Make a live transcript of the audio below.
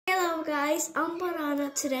guys, I'm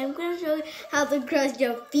Barana. Today I'm going to show you how to brush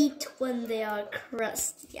your feet when they are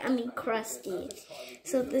crusty.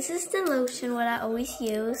 So this is the lotion what I always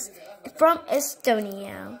use from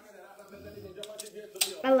Estonia.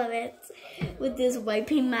 I love it. With this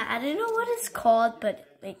wiping mat. I don't know what it's called, but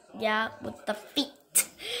yeah, with the feet.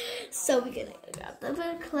 So we're going to grab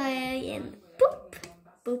the clay and boop,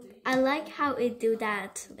 boop. I like how it do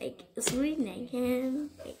that. It's really nice.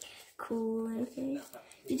 Cool and okay.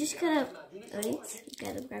 You just gotta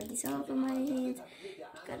grab these off of my hands. You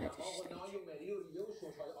gotta just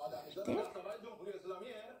there. You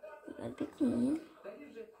gotta be clean.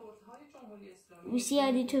 You see,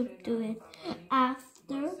 I need to do it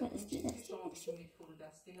after. Let's do this.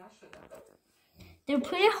 They're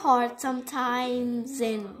pretty hard sometimes,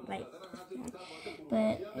 and but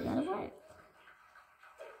I gotta work.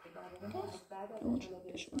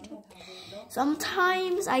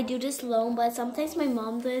 Sometimes I do this alone, but sometimes my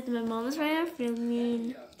mom does. My mom is right now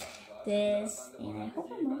filming this, and I hope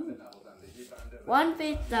my mom did. One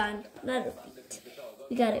feet done, another feet.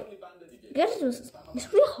 You gotta do this.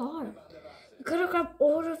 It's really hard. You gotta grab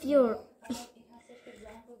all of your.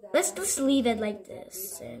 Let's just leave it like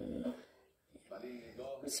this, and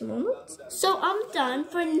just a moment. So I'm done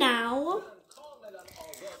for now.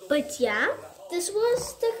 But yeah, this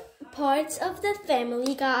was the parts of the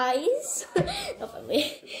family, guys. Not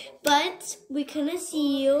family. But we're gonna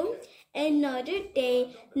see you another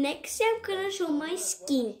day. Next time I'm gonna show my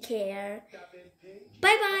skincare.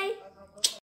 Bye bye.